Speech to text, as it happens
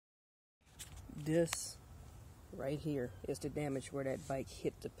This right here is the damage where that bike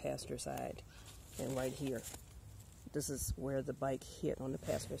hit the passenger side. And right here, this is where the bike hit on the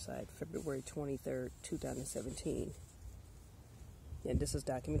passenger side, February 23rd, 2017. And this is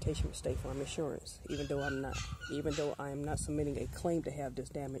documentation for State Farm Insurance, even though I am not submitting a claim to have this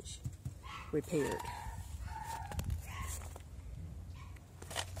damage repaired.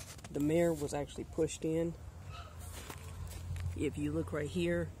 The mirror was actually pushed in. If you look right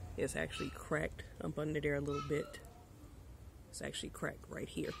here, it's actually cracked up under there a little bit. It's actually cracked right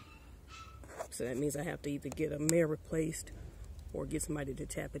here. So that means I have to either get a mirror replaced or get somebody to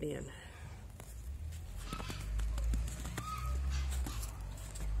tap it in.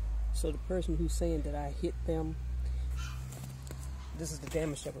 So the person who's saying that I hit them, this is the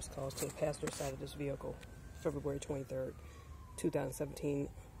damage that was caused to the passenger side of this vehicle, February 23rd, 2017,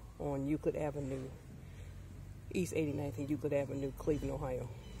 on Euclid Avenue, East 89th and Euclid Avenue, Cleveland, Ohio.